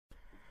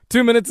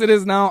2 minutes it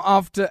is now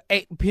after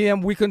 8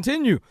 p.m. We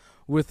continue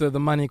with the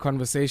money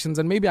conversations,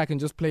 and maybe I can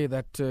just play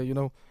that,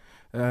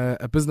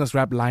 a business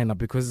rap lineup,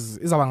 because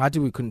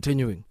we're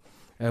continuing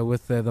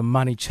with the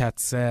money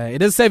chats.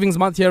 It is Savings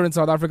Month here in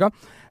South Africa,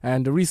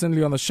 and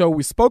recently on the show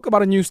we spoke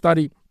about a new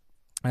study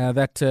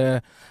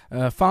that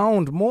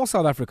found more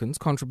South Africans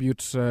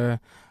contribute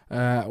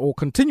or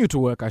continue to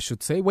work, I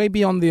should say, way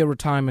beyond their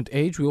retirement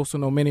age. We also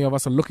know many of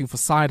us are looking for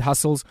side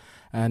hustles,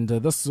 and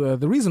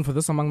the reason for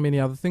this, among many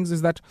other things,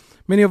 is that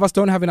many of us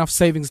don't have enough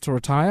savings to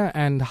retire,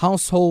 and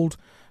household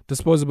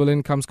disposable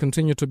incomes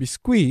continue to be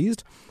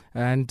squeezed.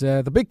 And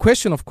the big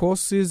question, of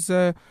course, is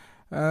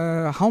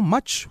how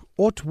much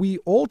ought we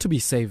all to be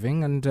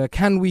saving, and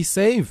can we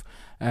save?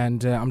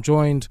 And I'm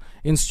joined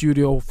in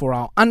studio for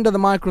our Under the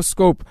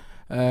Microscope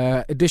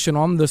edition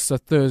on this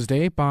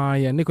Thursday by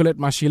Nicollete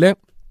Mashile.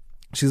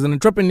 She's an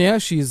entrepreneur.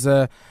 She's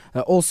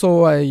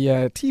also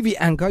a TV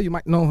anchor. You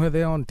might know her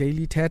there on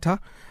Daily Teta.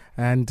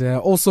 And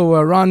also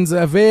runs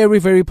a very,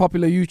 very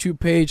popular YouTube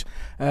page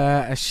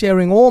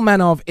sharing all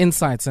manner of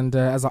insights. And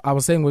as I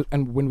was saying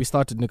when we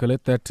started,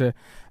 Nicollete, that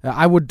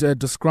I would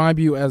describe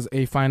you as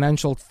a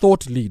financial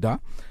thought leader.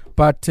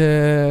 But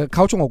what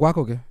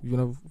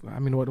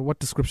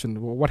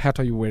description, what hat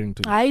are you wearing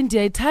today?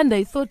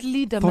 I thought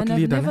leader, man.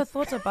 I've never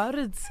thought about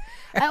it.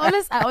 I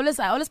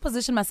always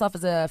position myself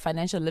as a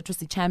financial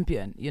literacy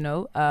champion,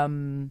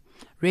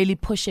 really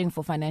pushing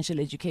for financial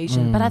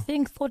education. But I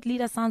think thought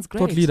leader sounds great.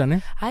 Thought leader,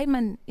 ne? I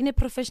man, in a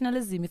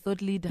professionalism,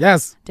 thought leader.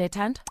 Yes.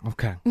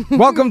 Okay.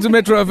 Welcome to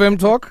Metro FM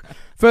Talk.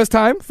 First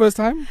time,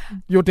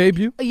 your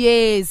debut.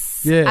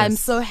 Yes. I'm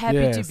so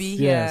happy to be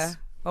here. Yes.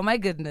 Oh my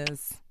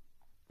goodness.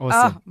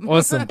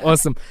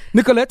 Awesome.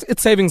 Nicollete,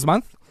 it's Savings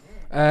Month.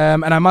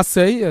 And I must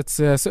say, it's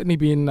certainly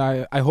been,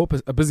 I hope,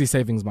 a busy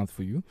savings month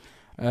for you.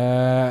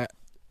 And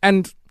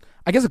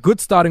I guess a good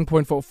starting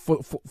point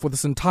for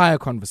this entire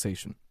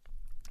conversation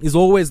is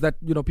always that,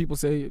 people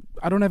say,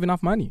 I don't have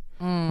enough money.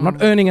 I'm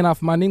not earning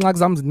enough money. My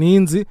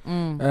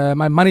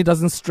money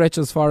doesn't stretch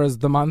as far as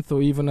the month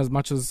or even as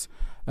much as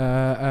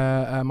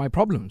my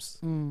problems.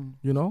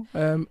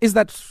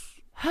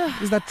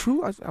 Is that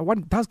true?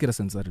 One does get a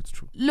sense that it's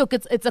true. Look,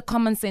 it's a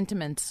common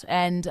sentiment,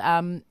 and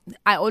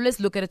I always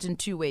look at it in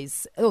three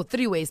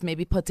ways,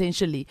 maybe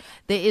potentially.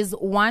 There's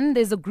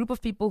a group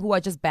of people who are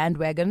just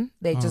bandwagon.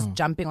 They're just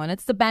jumping on it.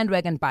 It's the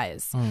bandwagon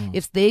bias.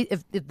 If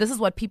this is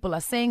what people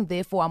are saying,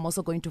 therefore I'm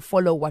also going to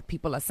follow what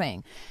people are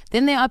saying.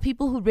 Then there are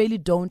people who really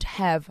don't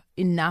have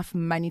enough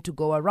money to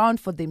go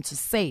around for them to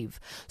save.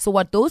 So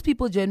what those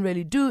people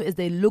generally do is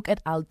they look at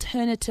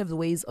alternative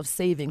ways of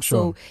saving.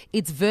 Sure. So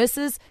it's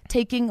versus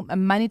taking a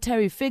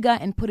monetary figure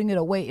and putting it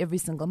away every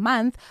single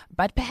month,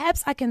 but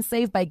perhaps I can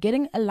save by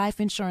getting a life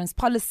insurance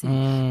policy,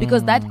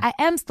 because that I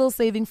am still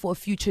saving for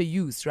future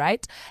use,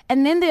 right?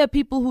 And then there are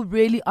people who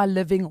really are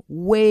living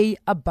way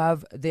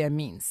above their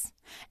means.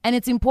 And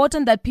it's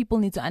important that people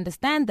need to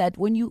understand that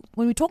when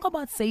we talk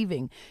about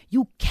saving,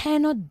 you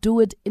cannot do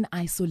it in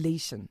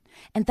isolation.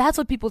 And that's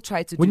what people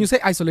try to do. When you say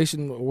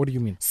isolation, what do you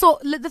mean?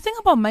 So the thing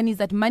about money is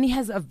that money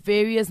has a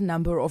various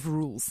number of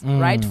rules,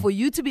 right? For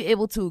you to be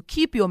able to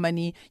keep your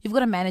money, you've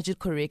got to manage it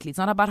correctly. It's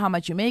not about how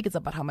much you make, it's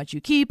about how much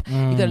you keep.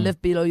 You got to live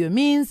below your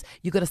means.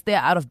 You got to stay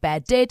out of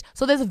bad debt.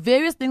 So there's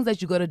various things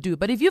that you got to do.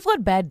 But if you've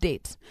got bad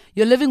debt,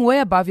 you're living way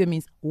above your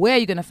means, where are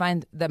you going to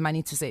find the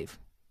money to save?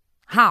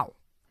 How?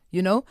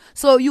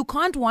 So you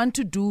can't want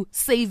to do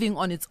saving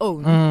on its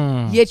own,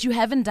 yet you're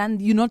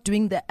not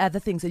doing the other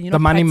things, and you're not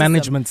the money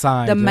management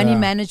side. The money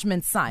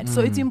management side.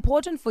 So it's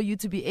important for you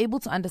to be able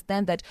to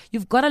understand that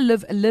you've got to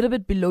live a little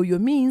bit below your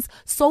means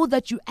so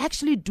that you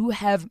actually do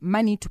have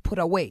money to put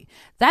away.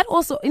 That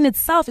also in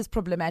itself is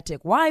problematic.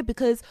 Why?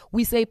 Because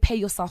we say pay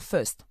yourself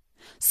first.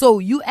 So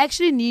you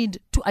actually need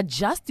to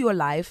adjust your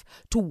life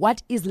to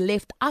what is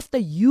left after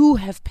you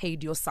have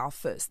paid yourself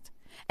first.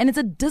 And it's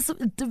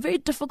a very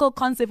difficult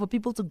concept for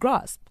people to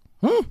grasp.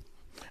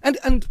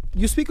 And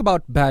you speak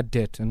about bad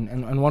debt,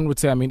 and one would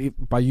say,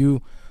 by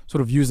you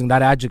sort of using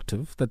that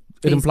adjective, that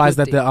it implies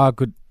that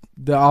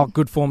there are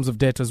good forms of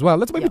debt as well.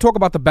 Let's maybe talk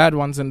about the bad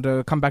ones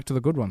and come back to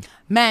the good ones.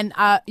 Man,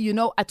 I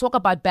talk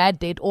about bad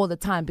debt all the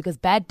time, because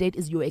bad debt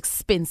is your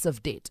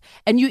expensive debt.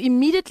 And you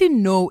immediately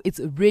know it's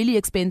really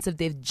expensive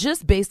debt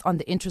just based on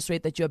the interest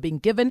rate that you're being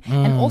given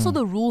and also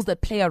the rules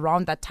that play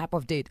around that type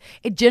of debt.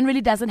 It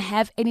generally doesn't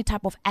have any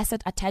type of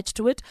asset attached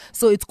to it.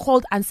 So it's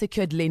called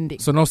unsecured lending.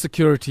 So no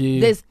security.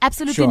 There's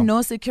absolutely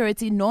no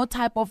security, no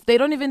type of, they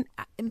don't even,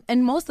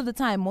 and most of the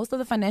time, most of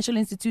the financial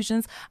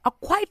institutions are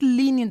quite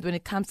lenient when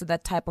it comes to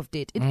that type of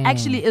debt. It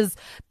actually is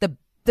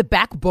the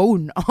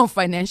backbone of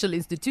financial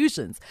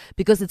institutions,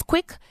 because it's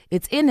quick,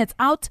 it's in, it's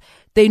out.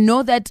 They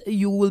know that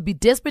you will be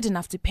desperate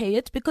enough to pay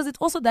it, because it's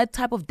also that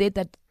type of debt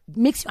that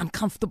makes you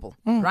uncomfortable,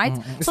 right?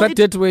 It's so that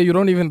debt where you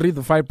don't even read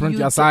the fine print,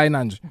 you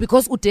sign.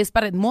 Because you're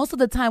desperate. Most of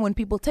the time when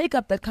people take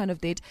up that kind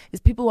of debt is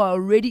people who are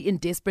already in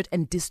desperate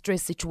and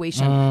distressed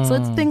situation. So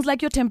it's things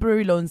like your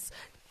temporary loans,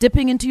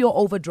 dipping into your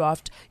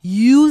overdraft,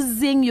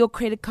 using your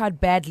credit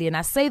card badly. And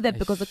I say that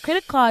because a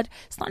credit card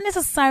is not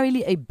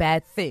necessarily a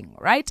bad thing,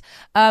 right?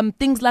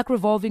 Things like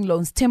revolving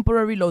loans,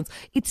 temporary loans.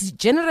 It's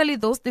generally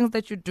those things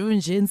that you do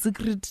in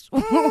secret,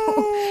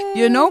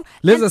 you know?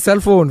 There's a cell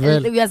phone,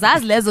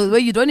 where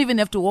you don't even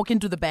have to walk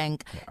into the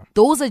bank. Yeah.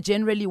 Those are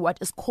generally what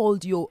is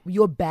called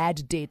your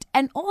bad debt.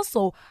 And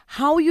also,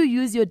 how you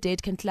use your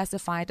debt can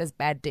classify it as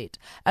bad debt.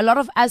 A lot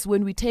of us,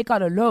 when we take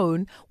out a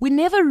loan, we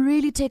never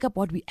really take up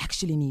what we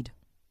actually need.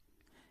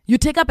 You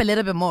take up a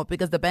little bit more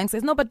because the bank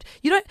says, no, but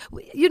you're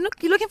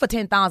looking for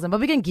 10,000, but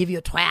we can give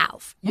you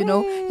 12. You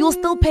know, you'll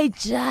still pay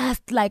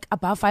just like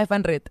above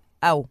 500.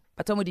 Oh,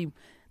 but somebody,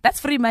 that's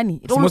free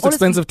money. It's the most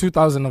expensive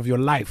 2,000 of your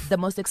life. The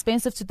most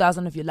expensive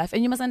 2,000 of your life.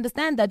 And you must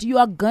understand that you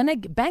are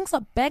banks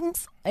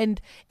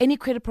and any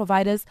credit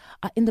providers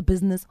are in the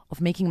business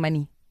of making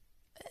money.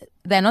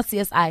 They're not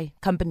CSI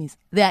companies.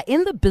 They are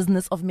in the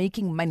business of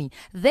making money.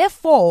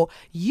 Therefore,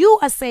 you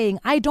are saying,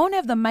 I don't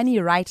have the money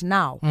right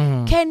now.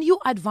 Can you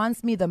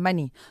advance me the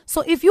money?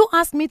 So if you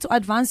ask me to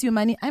advance you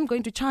money, I'm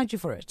going to charge you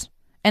for it.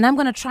 And I'm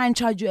going to try and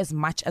charge you as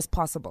much as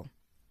possible.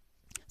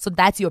 So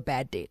that's your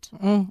bad debt,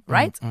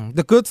 right?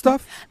 The good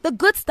stuff? The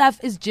good stuff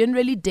is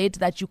generally debt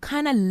that you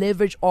kind of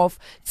leverage off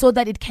so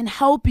that it can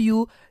help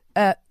you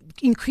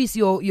increase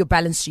your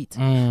balance sheet.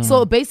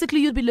 So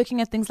basically you'd be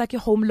looking at things like your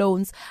home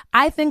loans.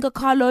 I think a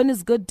car loan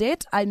is good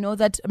debt. I know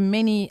that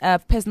many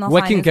personal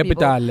working finance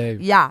capital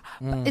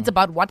people, it's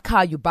about what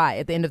car you buy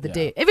at the end of the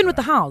day. Even with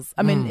the house,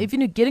 I mean, if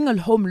you're getting a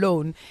home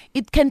loan,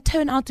 it can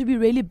turn out to be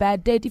really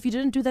bad debt if you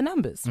didn't do the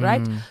numbers,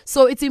 right?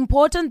 So it's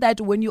important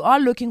that when you are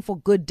looking for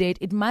good debt,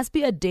 it must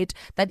be a debt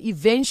that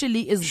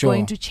eventually is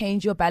going to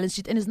change your balance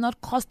sheet and is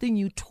not costing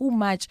you too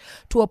much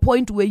to a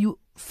point where you,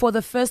 for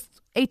the first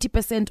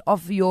 80%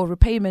 of your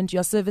repayment,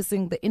 you're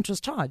servicing the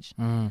interest charge.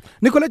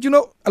 Nicollete, you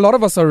know, a lot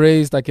of us are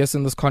raised, I guess,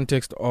 in this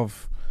context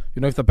of,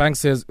 you know, if the bank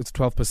says it's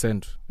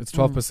 12%, it's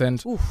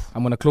 12%,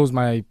 I'm going to close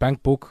my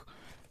bank book,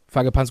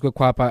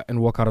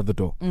 and walk out of the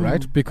door,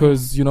 right?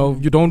 Because you know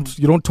you don't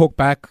talk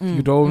back,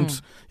 you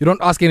don't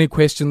ask any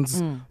questions.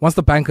 Once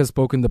the bank has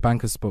spoken, the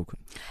bank has spoken.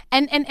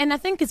 And I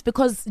think it's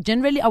because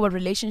generally our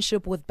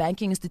relationship with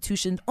banking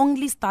institutions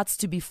only starts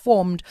to be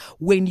formed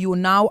when you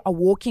now are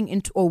walking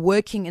into or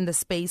working in the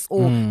space,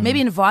 or maybe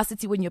in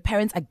varsity when your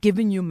parents are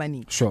giving you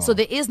money. Sure. So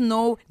there is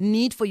no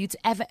need for you to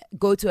ever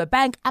go to a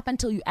bank up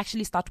until you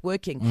actually start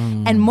working.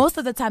 And most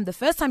of the time, the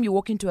first time you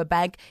walk into a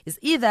bank is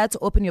either to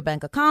open your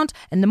bank account,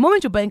 and the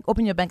moment you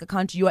open your bank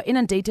account, you are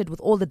inundated with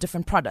all the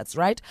different products,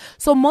 right?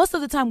 So most of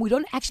the time, we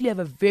don't actually have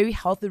a very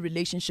healthy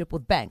relationship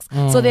with banks.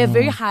 So they're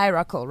very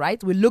hierarchical,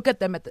 right? We look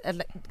at them at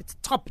like it's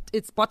top,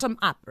 it's bottom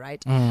up,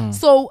 right?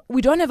 So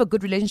we don't have a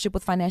good relationship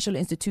with financial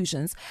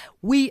institutions.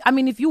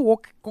 If you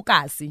walk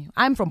Kokasi,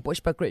 I'm from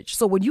Bushbuck Ridge.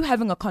 So when you're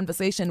having a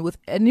conversation with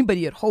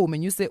anybody at home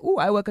and you say, oh,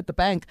 I work at the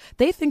bank,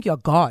 they think you're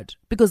God.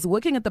 Because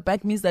working at the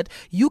bank means that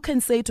you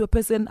can say to a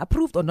person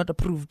approved or not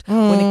approved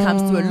when it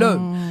comes to a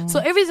loan. So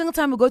every single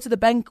time we go to the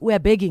bank, we are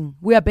begging.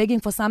 We are begging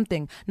for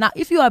something. Now,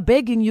 if you are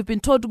begging, you've been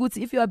told,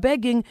 if you are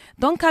begging,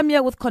 don't come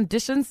here with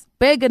conditions.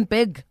 Beg and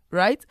beg,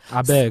 right?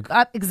 I beg.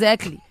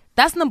 Exactly.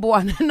 That's number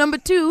one. Number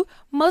two,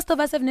 most of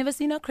us have never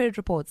seen our credit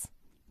reports.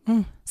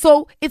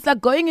 So it's like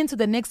going into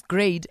the next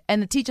grade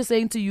and the teacher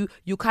saying to you,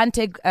 you can't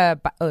take,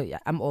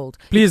 I'm old.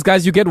 Please,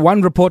 guys, you get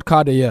one report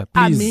card a year.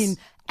 Please.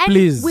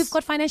 Please. We've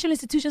got financial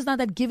institutions now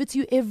that give it to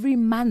you every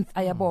month.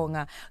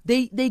 Ayabonga.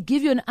 They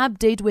give you an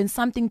update when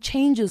something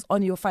changes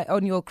on your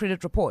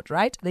credit report,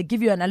 right? They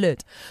give you an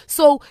alert.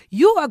 So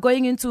you are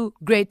going into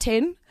grade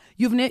 10.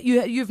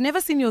 You've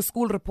never seen your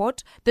school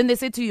report. Then they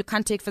say to you, you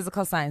can't take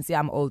physical science. Yeah,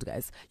 I'm old,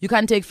 guys. You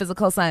can't take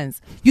physical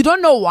science. You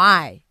don't know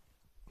why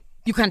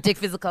you can't take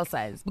physical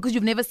science because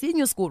you've never seen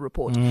your school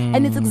report.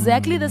 And it's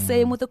exactly the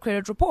same with a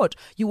credit report.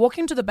 You walk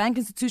into the bank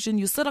institution,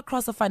 you sit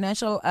across a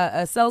financial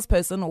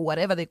salesperson or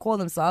whatever they call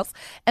themselves,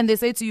 and they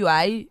say to you,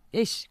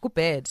 go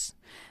bad.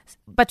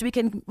 But we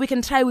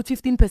can try with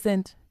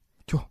 15%.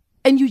 Sure.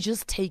 And you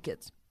just take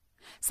it.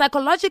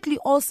 Psychologically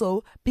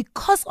also,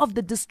 because of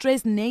the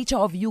distressed nature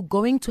of you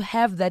going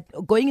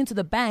into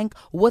the bank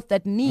with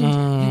that need,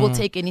 you will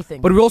take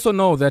anything. But we also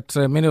know that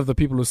many of the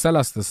people who sell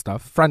us this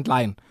stuff,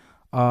 frontline,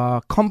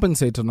 are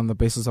compensated on the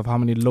basis of how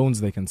many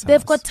loans they can sell.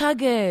 They've got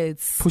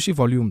targets. Pushy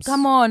volumes.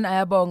 Come on,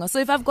 Ayabonga. So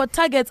if I've got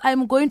targets,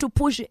 I'm going to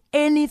push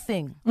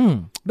anything.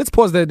 Let's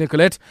pause there,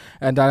 Nicollete,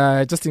 and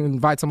just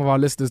invite some of our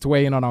listeners to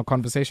weigh in on our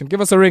conversation.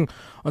 Give us a ring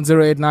on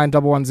 089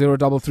 110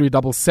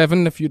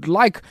 3377 if you'd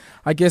like,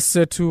 I guess,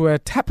 to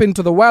tap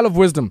into the well of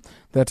wisdom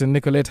that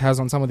Nicollete has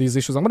on some of these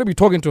issues. I'm going to be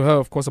talking to her,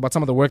 of course, about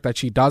some of the work that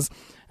she does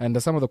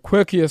and some of the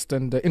quirkiest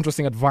and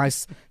interesting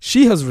advice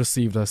she has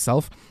received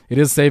herself. It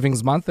is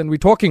Savings Month, and we're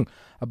talking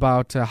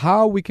about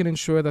how we can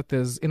ensure that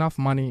there's enough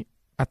money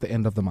at the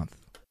end of the month.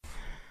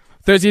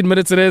 13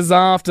 minutes it is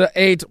after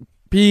 8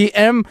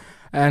 p.m.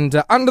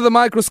 And under the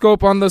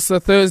microscope on this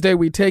Thursday,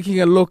 we're taking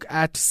a look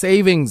at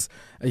savings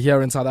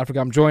here in South Africa.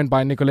 I'm joined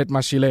by Nicollete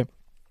Mashile.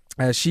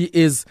 She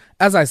is,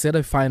 as I said,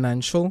 a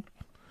financial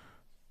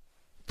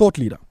thought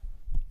leader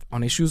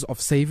on issues of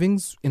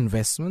savings,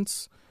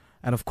 investments,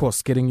 and of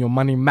course getting your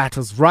money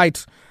matters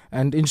right,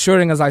 and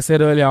ensuring, as I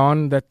said earlier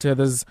on, that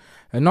there's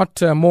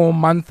not more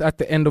month at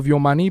the end of your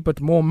money,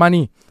 but more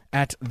money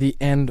at the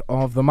end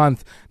of the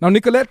month. Now,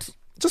 Nicollete,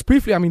 just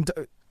briefly, I mean,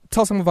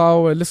 tell some of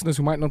our listeners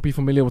who might not be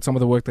familiar with some of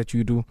the work that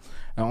you do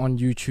on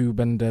YouTube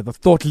and the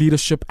thought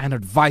leadership and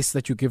advice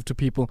that you give to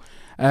people.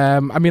 I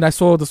mean, I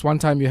saw this one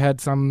time you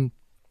had some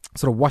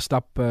sort of washed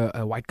up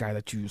white guy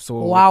that you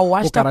saw. Wow,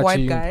 washed up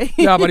white guy.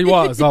 Yeah, but he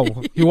was. Oh,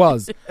 he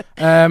was.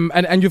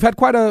 And you've had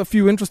quite a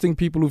few interesting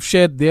people who've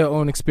shared their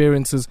own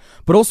experiences,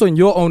 but also in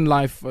your own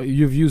life,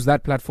 you've used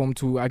that platform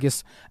to, I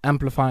guess,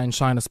 amplify and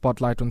shine a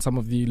spotlight on some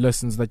of the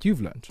lessons that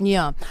you've learned.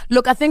 Yeah.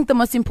 Look, I think the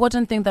most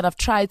important thing that I've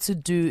tried to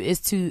do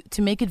is to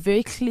make it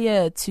very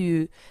clear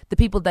to the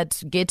people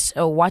that get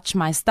watch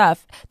my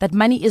stuff that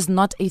money is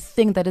not a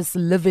thing that is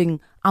living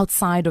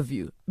outside of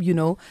you. You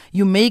know,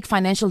 you make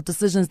financial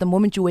decisions the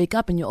moment you wake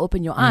up and you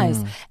open your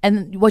eyes.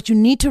 And what you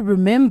need to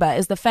remember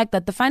is the fact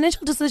that the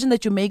financial decision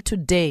that you make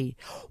today,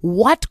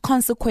 what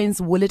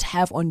consequence will it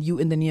have on you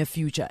in the near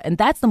future? And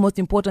that's the most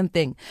important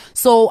thing.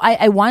 So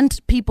I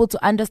want people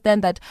to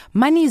understand that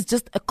money is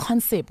just a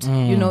concept.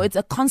 You know, it's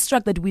a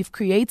construct that we've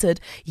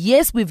created.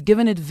 Yes, we've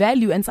given it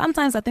value. And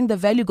sometimes I think the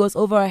value goes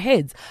over our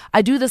heads.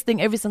 I do this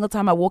thing every single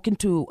time I walk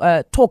into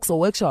talks or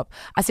workshop.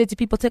 I say to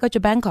people, take out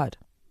your bank card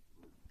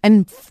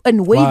and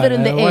wave it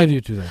in the air. Why do you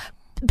do that?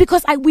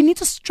 Because we need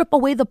to strip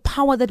away the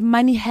power that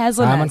money has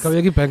on us.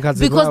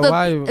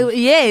 Because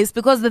yes,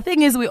 because the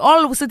thing is, we're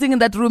all sitting in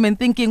that room and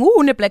thinking,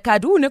 "Ooh, ne black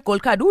card, ooh, ne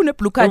gold card, ooh, ne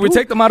blue card." We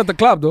take them out of the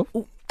club,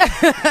 though.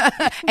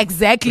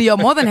 Exactly. You're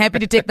more than happy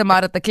to take them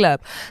out at the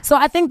club. So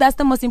I think that's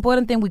the most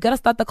important thing. We got to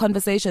start the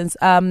conversations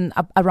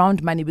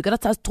around money. We got to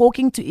start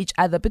talking to each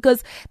other,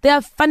 because there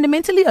are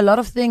fundamentally a lot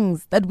of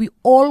things that we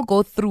all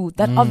go through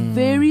that are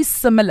very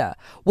similar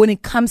when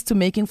it comes to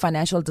making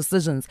financial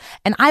decisions.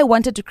 And I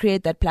wanted to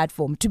create that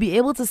platform to be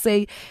able to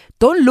say,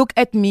 don't look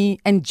at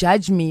me and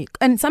judge me.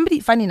 And somebody,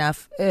 funny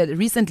enough,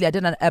 recently I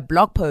did a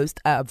vlog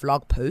post,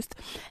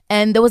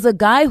 and there was a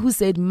guy who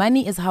said,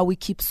 money is how we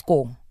keep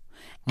score.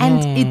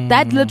 And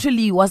that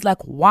literally was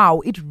like,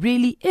 wow, it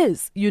really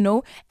is, you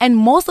know. And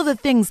most of the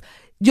things,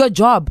 your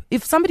job,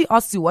 if somebody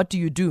asks you, what do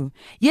you do?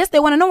 Yes, they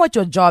want to know what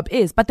your job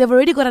is, but they've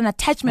already got an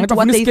attachment to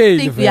what they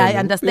think. Yeah, I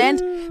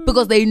understand.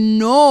 Because they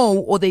know,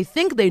 or they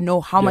think they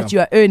know how much you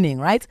are earning,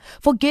 right?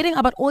 Forgetting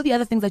about all the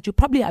other things that you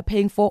probably are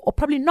paying for or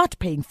probably not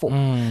paying for.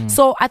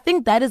 So I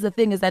think that is the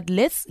thing, is that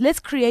let's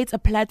create a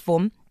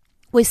platform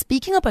where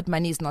speaking about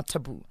money is not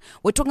taboo.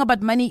 We're talking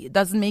about money. It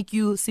doesn't make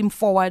you seem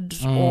forward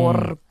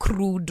or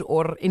crude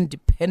or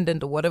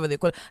independent or whatever they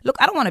call it. Look,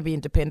 I don't want to be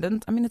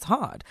independent. I mean, it's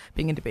hard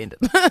being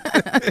independent.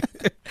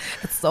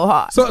 It's so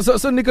hard. So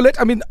Nicollete,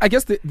 I mean, I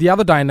guess the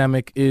other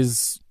dynamic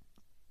is,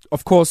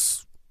 of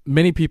course,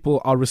 many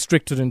people are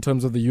restricted in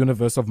terms of the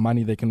universe of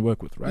money they can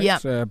work with, right?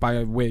 Yeah.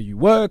 By where you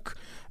work,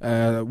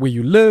 where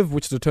you live,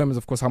 which determines,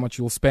 of course, how much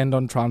you'll spend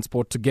on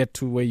transport to get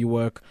to where you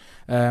work.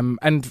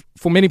 And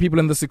for many people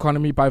in this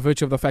economy, by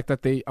virtue of the fact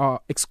that they are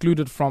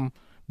excluded from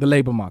the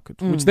labor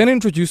market, which then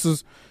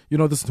introduces, you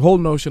know, this whole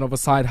notion of a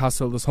side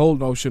hustle, this whole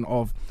notion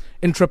of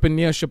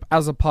entrepreneurship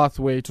as a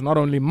pathway to not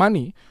only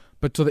money,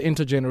 but to the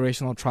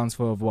intergenerational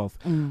transfer of wealth.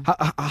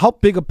 How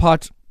big a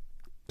part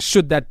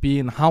should that be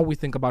in how we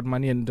think about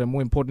money, and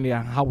more importantly,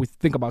 how we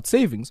think about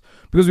savings?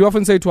 Because we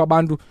often say to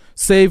Abandu,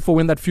 save for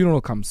when that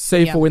funeral comes,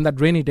 save for when that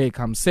rainy day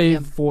comes,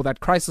 save for that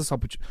crisis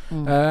opportunity.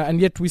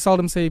 And yet we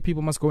seldom say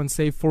people must go and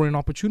save for an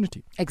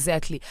opportunity.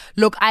 Exactly.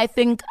 Look, I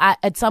think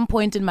at some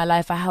point in my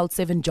life, I held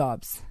 7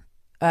 jobs.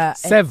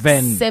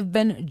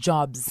 7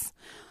 jobs.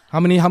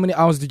 How many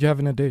hours did you have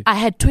in a day? I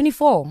had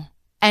 24.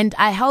 And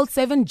I held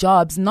 7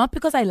 jobs, not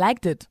because I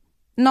liked it.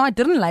 No, I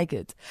didn't like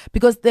it,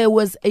 because there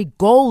was a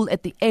goal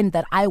at the end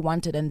that I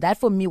wanted, and that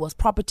for me was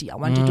property. I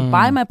wanted to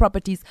buy my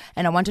properties,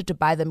 and I wanted to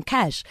buy them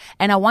cash,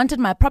 and I wanted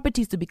my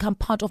properties to become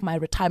part of my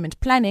retirement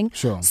planning,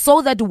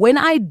 so that when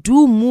I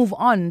do move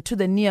on to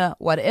the near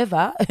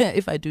whatever,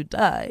 if I do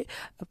die,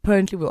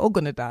 apparently we're all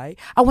going to die,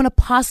 I want to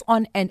pass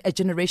on a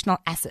generational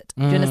asset.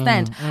 Do you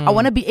understand? I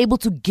want to be able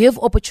to give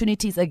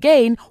opportunities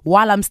again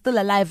while I'm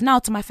still alive now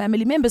to my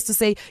family members, to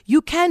say,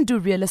 you can do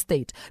real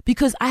estate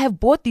because I have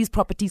bought these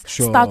properties,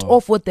 start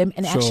off with them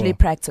and actually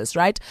practice,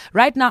 right?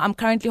 Right now, I'm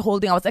currently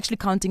holding, I was actually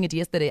counting it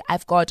yesterday,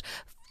 I've got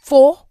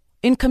 4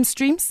 income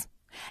streams.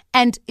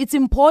 And it's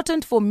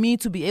important for me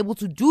to be able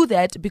to do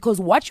that, because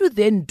what you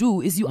then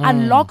do is you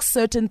unlock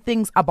certain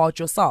things about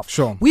yourself.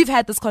 We've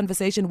had this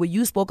conversation where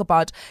you spoke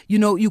about, you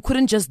know, you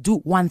couldn't just do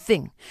one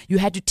thing. You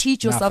had to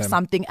teach yourself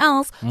something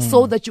else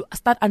so that you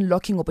start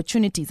unlocking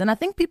opportunities. And I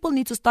think people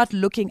need to start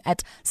looking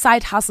at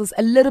side hustles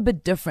a little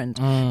bit different,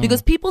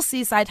 because people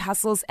see side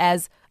hustles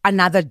as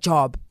another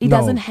job. It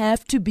doesn't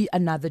have to be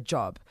another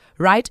job,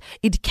 right?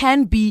 It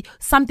can be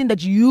something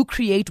that you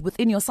create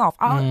within yourself.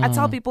 I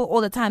tell people all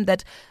the time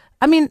that,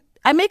 I mean,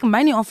 I make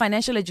money on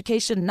financial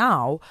education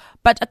now,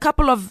 but a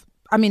couple of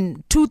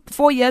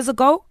 4 years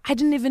ago, I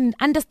didn't even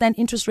understand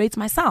interest rates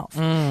myself.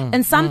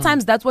 And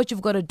sometimes that's what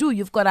you've got to do.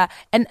 You've got to,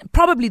 and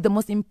probably the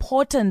most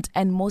important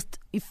and most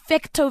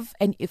effective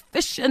and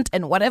efficient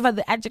and whatever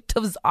the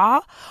adjectives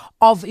are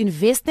of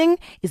investing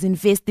is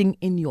investing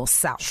in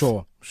yourself.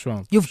 Sure.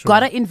 You've got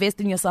to invest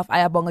in yourself,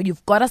 Ayabonga.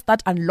 You've got to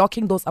start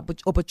unlocking those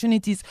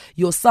opportunities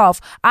yourself.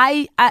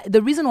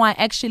 The reason why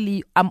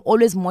actually I'm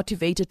always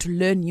motivated to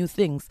learn new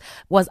things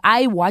was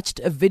I watched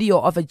a video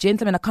of a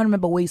gentleman, I can't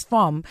remember where he's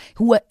from,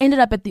 who ended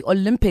up at the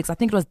Olympics. I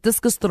think it was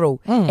discus throw,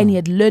 and he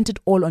had learned it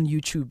all on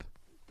YouTube.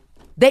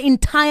 The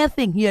entire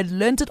thing, he had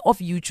learned it off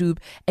YouTube,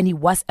 and he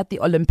was at the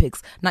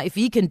Olympics. Now, if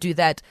he can do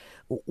that,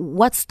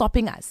 what's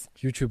stopping us?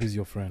 YouTube is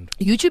your friend.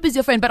 YouTube is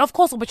your friend, but of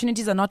course,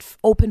 opportunities are not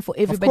open for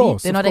everybody.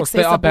 They're not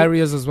accessible. There are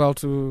barriers as well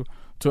to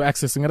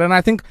accessing it, and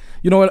I think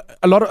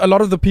a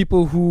lot of the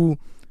people who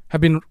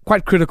have been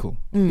quite critical,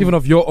 even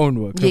of your own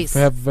work,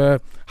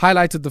 have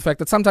highlighted the fact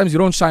that sometimes you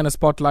don't shine a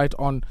spotlight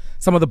on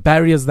some of the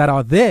barriers that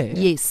are there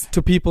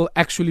to people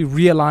actually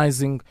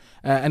realizing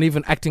and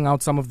even acting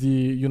out some of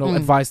the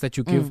advice that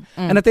you give.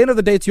 And at the end of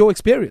the day, it's your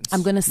experience.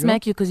 I'm going to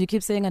smack you because you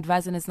keep saying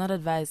advice, and it's not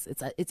advice.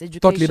 It's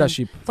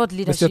education. Thought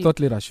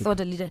leadership.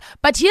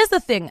 But here's the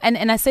thing,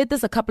 and I said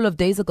this a couple of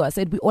days ago. I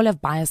said we all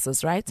have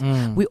biases, right?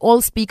 We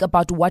all speak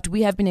about what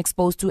we have been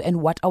exposed to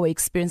and what our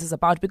experience is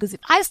about. Because if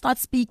I start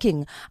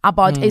speaking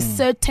about a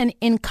certain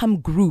income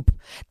group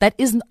that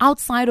is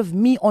outside of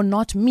me or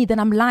not me, then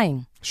I'm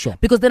lying. Sure.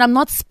 Because then I'm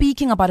not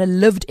speaking about a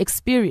lived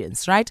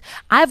experience, right?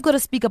 I've got to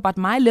speak about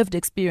my lived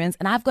experience,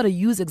 and I've got to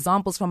use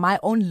examples from my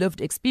own lived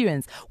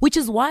experience, which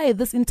is why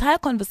this entire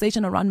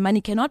conversation around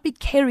money cannot be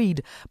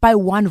carried by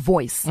one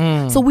voice.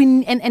 So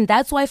and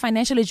that's why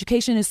financial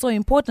education is so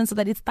important, so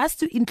that it starts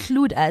to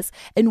include us.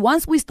 And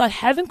once we start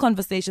having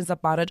conversations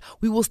about it,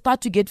 we will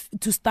start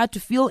to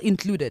feel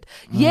included.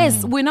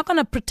 Yes, we're not going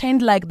to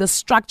pretend like the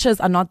structures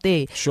are not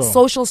there. Sure.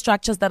 Social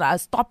structures that are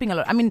stopping a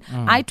lot. I mean,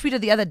 I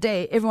tweeted the other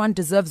day, everyone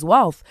deserves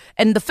wealth.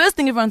 And the first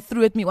thing everyone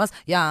threw at me was,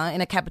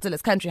 in a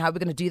capitalist country, how are we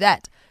going to do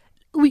that?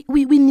 We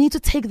need to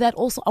take that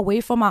also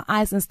away from our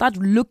eyes and start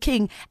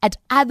looking at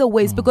other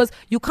ways, because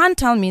you can't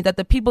tell me that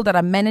the people that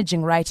are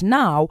managing right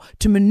now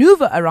to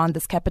maneuver around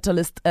this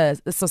capitalist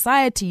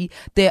society,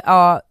 they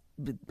are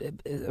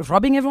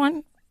robbing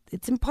everyone.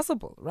 It's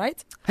impossible,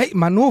 right? Hey,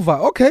 maneuver.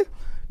 Okay.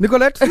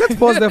 Nicollete, let's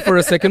pause there for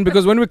a second,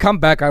 because when we come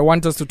back, I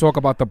want us to talk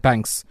about the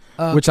banks,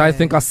 which I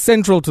think are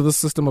central to the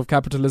system of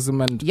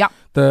capitalism and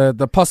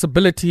the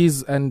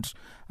possibilities and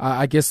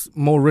I guess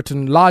more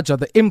written larger,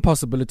 the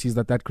impossibilities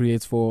that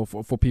creates for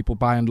people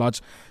by and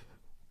large.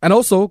 And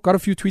also got a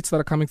few tweets that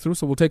are coming through,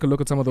 so we'll take a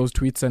look at some of those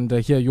tweets and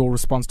hear your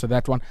response to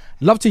that one.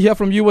 Love to hear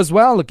from you as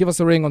well. Give us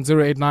a ring on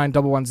 089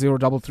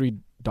 110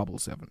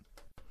 3377.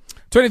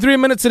 23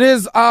 minutes it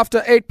is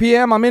after 8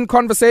 p.m. I'm in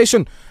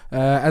conversation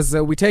as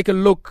we take a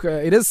look.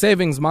 It is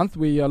Savings Month.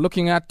 We are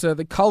looking at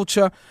the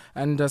culture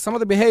and some of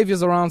the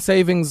behaviors around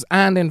savings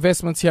and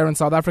investments here in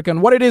South Africa,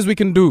 and what it is we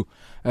can do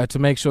to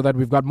make sure that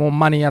we've got more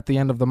money at the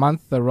end of the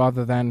month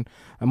rather than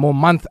more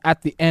month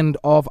at the end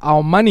of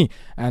our money.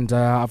 And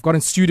I've got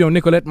in studio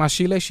Nicollete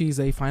Mashile. She's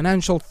a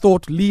financial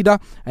thought leader,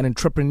 an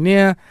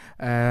entrepreneur,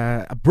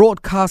 a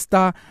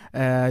broadcaster.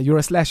 You're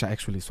a slasher,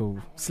 actually. So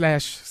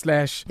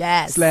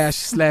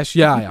 //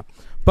 Yeah.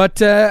 But,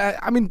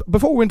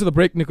 before we went to the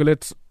break,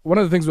 Nicollete, one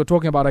of the things we're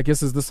talking about, I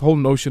guess, is this whole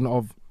notion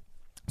of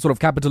sort of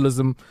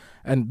capitalism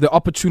and the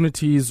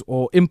opportunities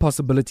or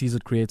impossibilities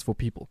it creates for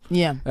people.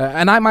 Yeah.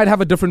 And I might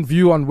have a different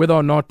view on whether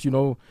or not,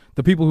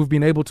 the people who've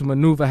been able to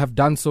maneuver have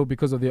done so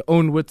because of their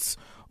own wits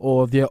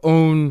or their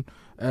own,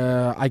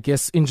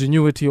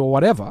 ingenuity or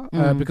whatever.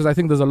 Because I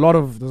think there's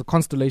a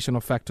constellation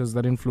of factors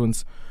that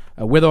influence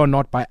whether or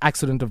not by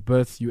accident of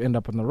birth you end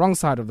up on the wrong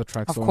side of the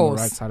tracks or on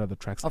the right side of the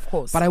tracks. Of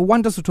course. But I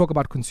want us to talk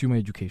about consumer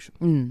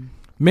education.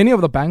 Many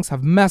of the banks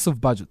have massive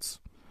budgets.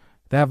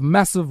 They have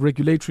massive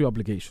regulatory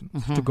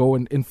obligations to go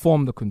and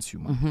inform the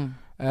consumer.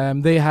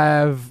 They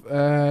have,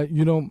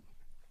 in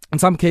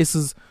some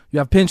cases, you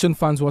have pension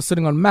funds who are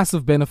sitting on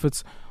massive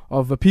benefits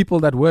of the people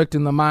that worked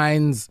in the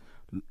mines,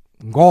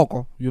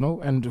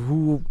 and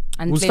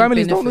whose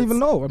families don't even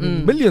know.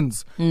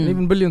 Millions and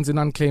even billions in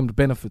unclaimed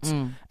benefits.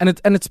 And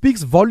it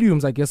speaks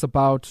volumes, I guess,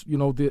 about,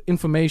 the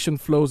information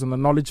flows and the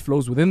knowledge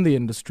flows within the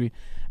industry,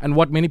 and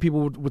what many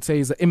people would say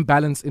is an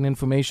imbalance in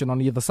information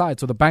on either side.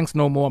 So the banks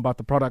know more about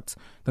the products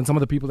than some of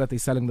the people that they're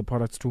selling the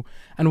products to.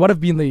 And what have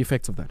been the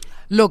effects of that?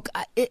 Look,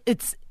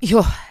 it's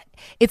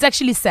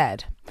actually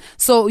sad.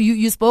 So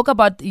you spoke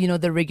about,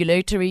 the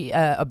regulatory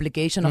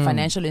obligation of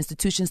financial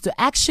institutions to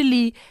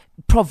actually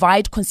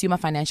provide consumer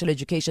financial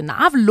education. Now,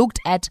 I've looked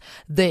at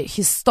the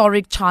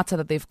historic charter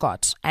that they've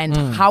got and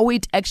how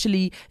it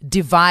actually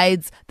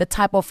divides the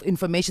type of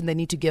information they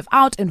need to give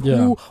out and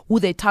who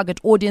their target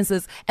audience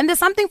is. And there's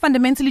something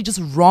fundamentally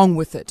just wrong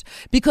with it,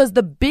 because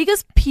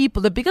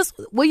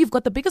where you've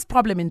got the biggest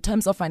problem in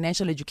terms of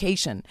financial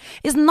education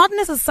is not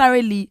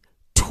necessarily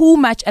too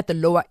much at the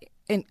lower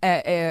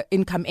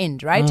income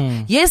end, right?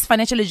 Yes,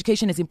 financial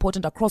education is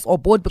important across all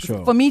board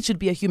because for me it should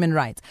be a human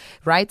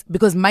right?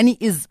 Because money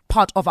is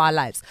part of our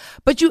lives.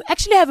 But you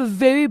actually have a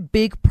very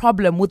big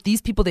problem with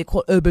these people they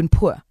call urban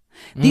poor.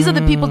 These are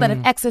the people that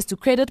have access to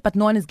credit, but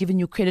no one is giving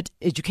you credit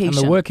education.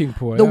 And the working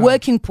poor. The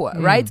working poor,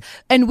 right?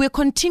 And we're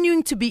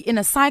continuing to be in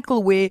a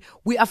cycle where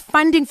we are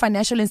funding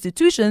financial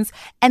institutions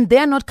and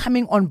they're not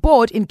coming on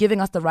board in giving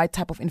us the right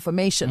type of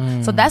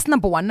information. So that's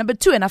number one. Number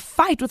two, and I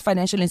fight with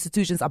financial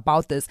institutions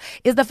about this,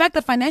 is the fact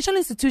that financial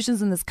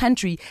institutions in this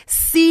country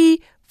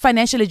see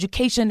financial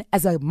education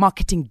as a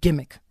marketing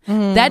gimmick.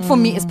 That for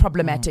me is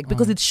problematic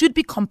because it should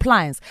be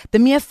compliance. The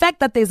mere fact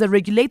that there's a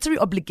regulatory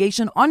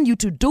obligation on you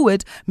to do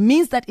it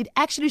means that it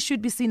actually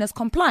should be seen as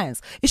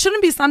compliance. It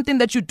shouldn't be something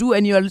that you do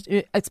and you're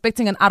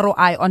expecting an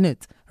ROI on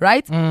it,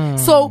 right?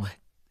 So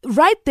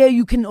right there,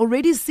 you can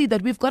already see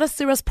that we've got a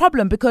serious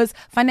problem because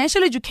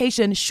financial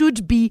education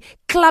should be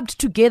clubbed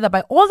together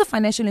by all the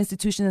financial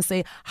institutions and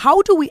say, how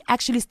do we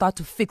actually start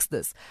to fix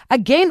this?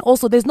 Again,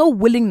 also, there's no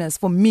willingness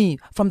for me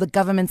from the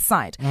government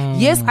side.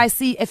 Yes, I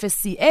see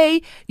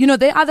FSCA,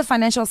 they are the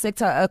Financial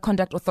Sector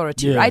Conduct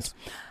Authority, right?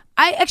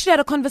 I actually had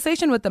a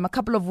conversation with them a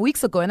couple of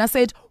weeks ago and I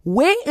said,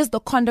 where is the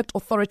conduct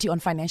authority on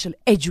financial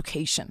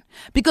education?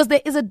 Because there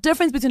is a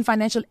difference between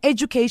financial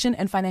education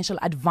and financial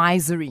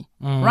advisory,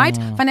 right?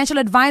 Financial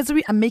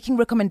advisory, I'm making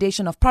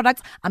recommendation of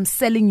products. I'm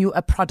selling you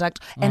a product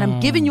and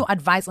I'm giving you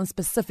advice on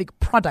specific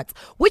products,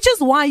 which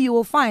is why you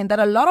will find that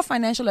a lot of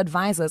financial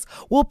advisors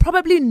will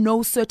probably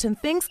know certain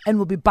things and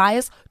will be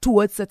biased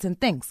towards certain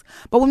things.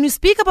 But when we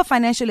speak about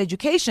financial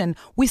education,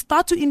 we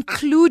start to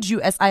include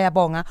you as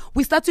Ayabonga.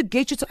 We start to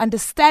get you to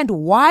understand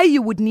why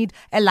you would need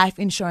a life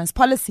insurance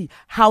policy.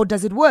 How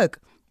does it work?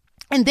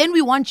 And then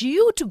we want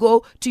you to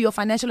go to your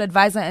financial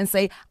advisor and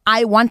say,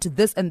 I want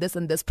this and this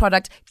and this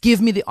product.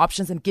 Give me the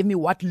options and give me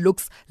what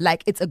looks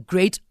like it's a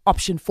great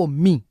option for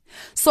me.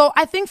 So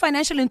I think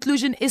financial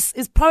inclusion is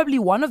probably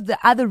one of the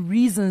other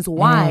reasons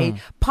why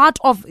part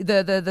of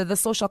the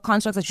social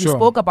constructs that you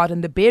spoke about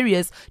and the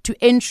barriers to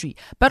entry.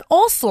 But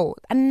also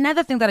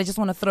another thing that I just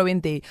want to throw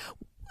in there,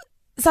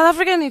 South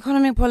African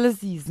economic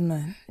policies,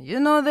 man,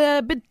 they're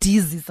a bit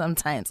dizzy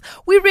sometimes.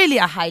 We really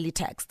are highly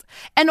taxed.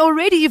 And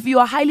already if you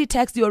are highly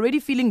taxed, you're already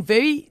feeling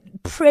very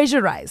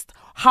pressurized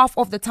half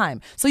of the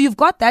time. So you've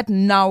got that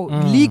now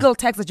legal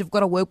tax that you've got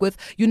to work with.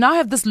 You now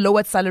have this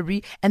lowered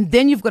salary and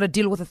then you've got to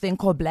deal with a thing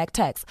called black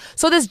tax.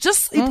 So there's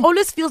just, it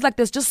always feels like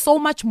there's just so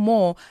much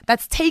more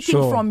that's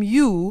taking from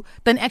you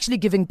than actually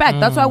giving back.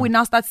 That's why we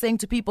now start saying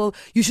to people,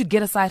 you should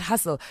get a side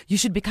hustle. You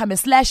should become a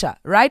slasher,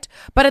 right?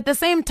 But at the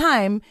same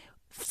time,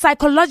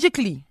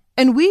 psychologically,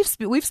 and we've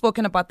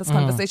spoken about this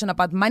conversation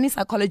about money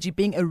psychology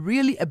being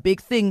a big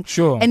thing,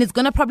 and it's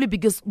going to probably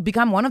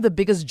become one of the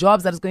biggest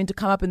jobs that is going to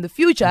come up in the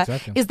future,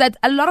 is that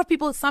a lot of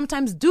people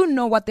sometimes do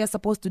know what they're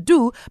supposed to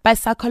do, but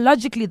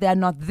psychologically they're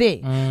not there.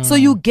 So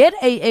you get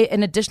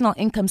an additional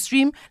income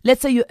stream.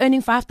 Let's say you're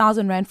earning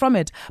 5,000 Rand from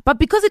it, but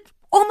because it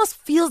almost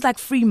feels like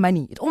free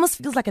money, it almost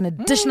feels like an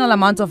additional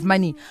amount of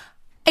money,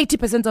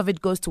 80% of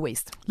it goes to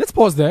waste. Let's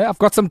pause there. I've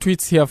got some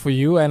tweets here for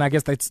you, and I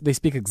guess they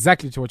speak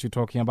exactly to what you're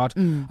talking about.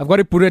 I've got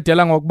Ipure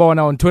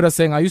Delangokbona on Twitter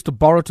saying, I used to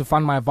borrow to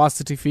fund my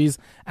varsity fees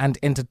and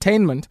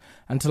entertainment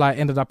until I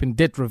ended up in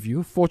debt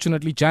review.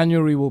 Fortunately,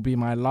 January will be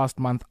my last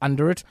month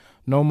under it.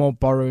 No more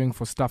borrowing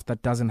for stuff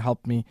that doesn't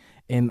help me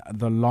in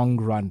the long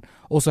run.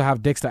 Also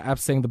have Dexter App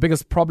saying, the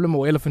biggest problem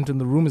or elephant in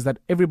the room is that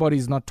everybody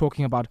is not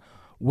talking about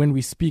when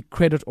we speak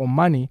credit or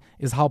money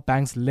is how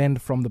banks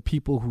lend from the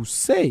people who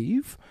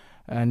save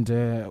and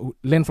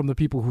lend from the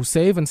people who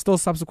save and still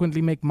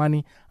subsequently make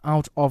money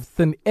out of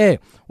thin air.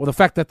 Or the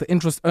fact that the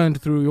interest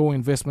earned through your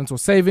investments or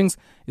savings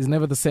is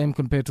never the same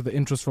compared to the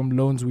interest from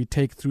loans we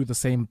take through the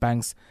same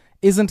banks.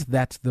 Isn't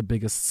that the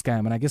biggest scam?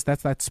 And I guess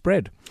that's that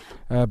spread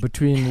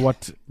between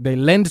what they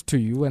lend to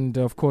you and,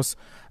 of course,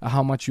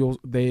 how much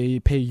they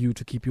pay you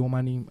to keep your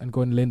money and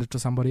go and lend it to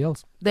somebody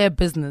else. They're a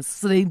business,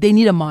 so they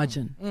need a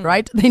margin,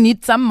 right? They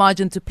need some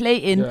margin to play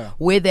in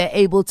where they're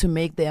able to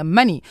make their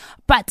money.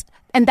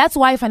 And that's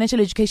why financial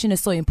education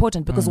is so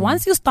important, because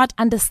once you start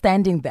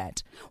understanding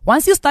that,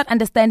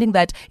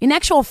 in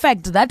actual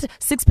fact, that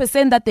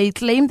 6% that they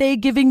claim they're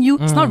giving you,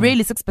 it's not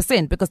really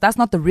 6% because that's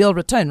not the real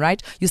return,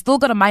 right? You still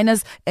got to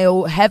minus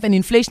or have an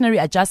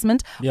inflationary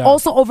adjustment.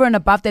 Also over and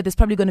above that, there's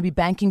probably going to be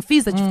banking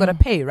fees that you've got to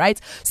pay,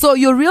 right? So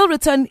your real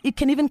return, it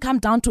can even come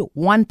down to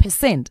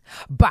 1%.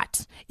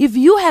 But if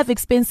you have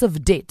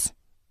expensive debt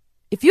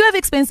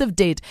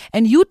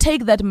and you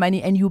take that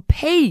money and you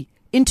pay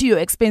into your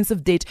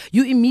expensive debt,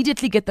 you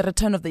immediately get the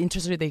return of the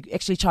interest rate they're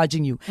actually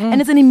charging you.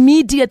 And it's an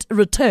immediate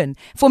return.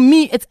 For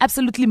me, it's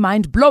absolutely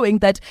mind-blowing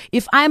that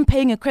if I'm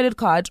paying a credit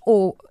card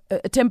or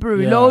a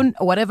temporary loan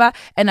or whatever,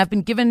 and I've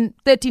been given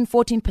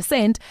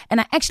 13-14%,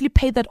 and I actually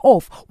paid that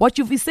off. What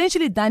you've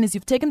essentially done is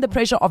you've taken the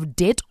pressure of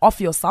debt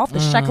off yourself, the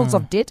shackles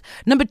of debt.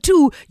 Number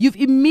two, you've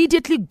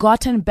immediately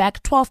gotten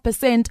back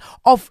 12%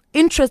 of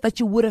interest that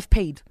you would have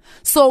paid.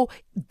 So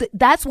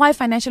that's why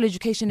financial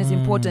education is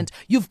important.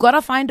 You've got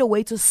to find a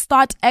way to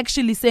start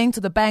actually saying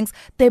to the banks,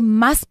 there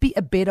must be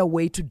a better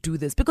way to do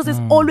this, because there's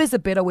always a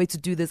better way to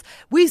do this.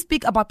 We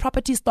speak about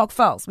property stock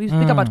files. We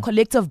speak about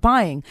collective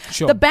buying.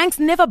 Sure. The banks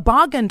never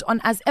bargained on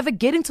us ever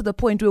getting to the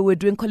point where we're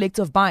doing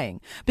collective buying,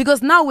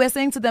 because now we're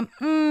saying to them,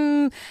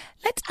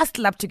 let us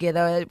club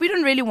together. We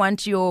don't really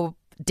want your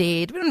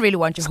debt. We don't really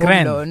want your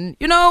home loan.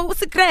 You know,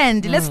 it's a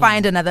grand. Let's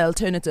find another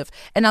alternative.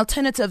 And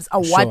alternatives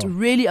are what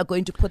really are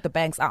going to put the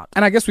banks out.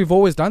 And I guess we've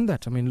always done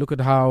that. I mean, look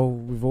at how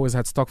we've always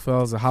had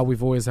stockpiles, how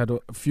we've always had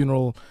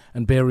funeral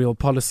and burial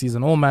policies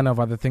and all manner of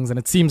other things. And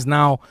it seems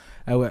now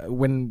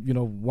when, you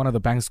know, one of the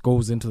banks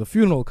goes into the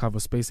funeral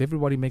cover space,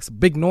 everybody makes a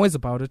big noise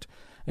about it.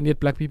 And yet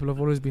black people have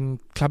always been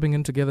clubbing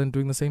in together and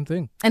doing the same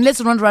thing. And let's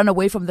not run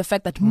away from the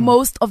fact that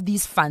most of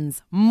these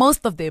funds,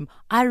 most of them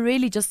are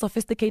really just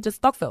sophisticated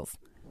stockpiles.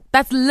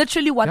 That's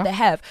literally what they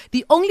have.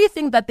 The only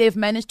thing that they've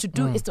managed to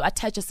do is to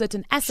attach a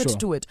certain asset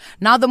to it.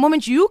 Now, the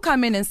moment you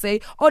come in and say,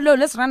 oh, no,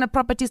 let's run a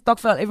property stock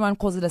file, everyone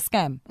calls it a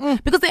scam.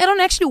 Because they don't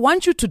actually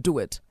want you to do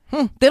it.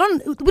 We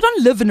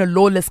don't live in a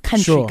lawless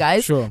country,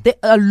 guys. There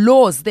are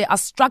laws, there are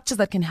structures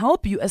that can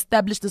help you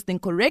establish this thing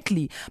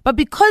correctly. But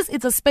because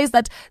it's a space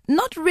that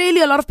not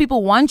really a lot of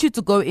people want you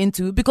to go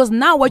into, because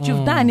now what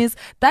you've done is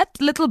that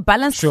little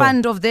balanced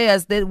fund of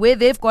theirs, where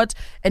they've got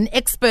an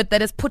expert that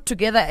has put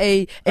together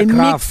a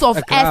mix of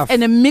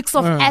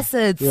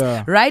assets,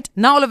 right?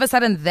 Now all of a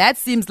sudden that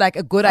seems like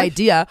a good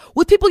idea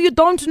with people you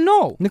don't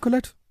know.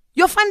 Nicollete.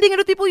 You're funding it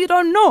with people you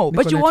don't know,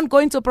 but you won't go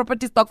into a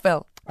property stock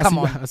file. Come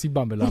on.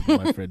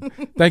 My friend.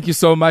 Thank you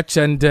so much.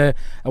 And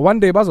one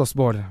day,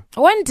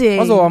 one day,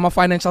 I'm a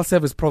financial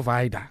service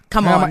provider.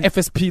 Come on. I'm a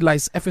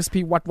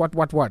FSP,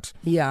 what?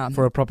 Yeah.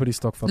 For a property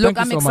stock file. Look,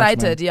 I'm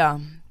excited,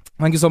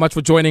 Thank you so much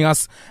for joining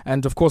us,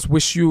 and of course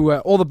wish you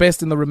all the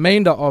best in the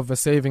remainder of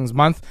Savings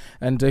Month.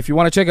 And if you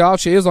want to check her out,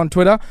 she is on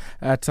Twitter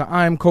at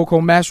I'm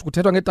Coco Mash.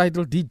 Kuthethwa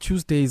nge-title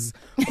Tuesdays.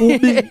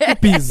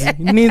 Busy.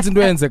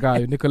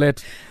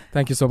 Nicollete,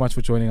 thank you so much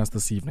for joining us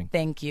this evening.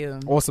 Thank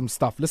you. Awesome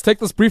stuff. Let's take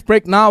this brief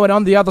break now, and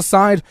on the other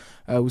side,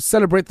 we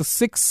celebrate the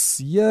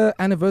 6-year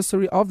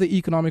anniversary of the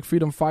Economic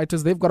Freedom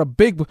Fighters. They've got a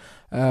big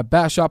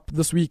bash up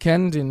this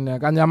weekend in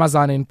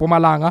Kanyamazane in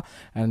Mpumalanga.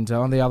 And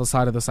on the other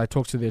side of this, I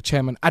talked to their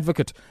chairman,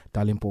 Advocate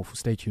Dalimpofu.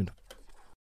 Stay tuned.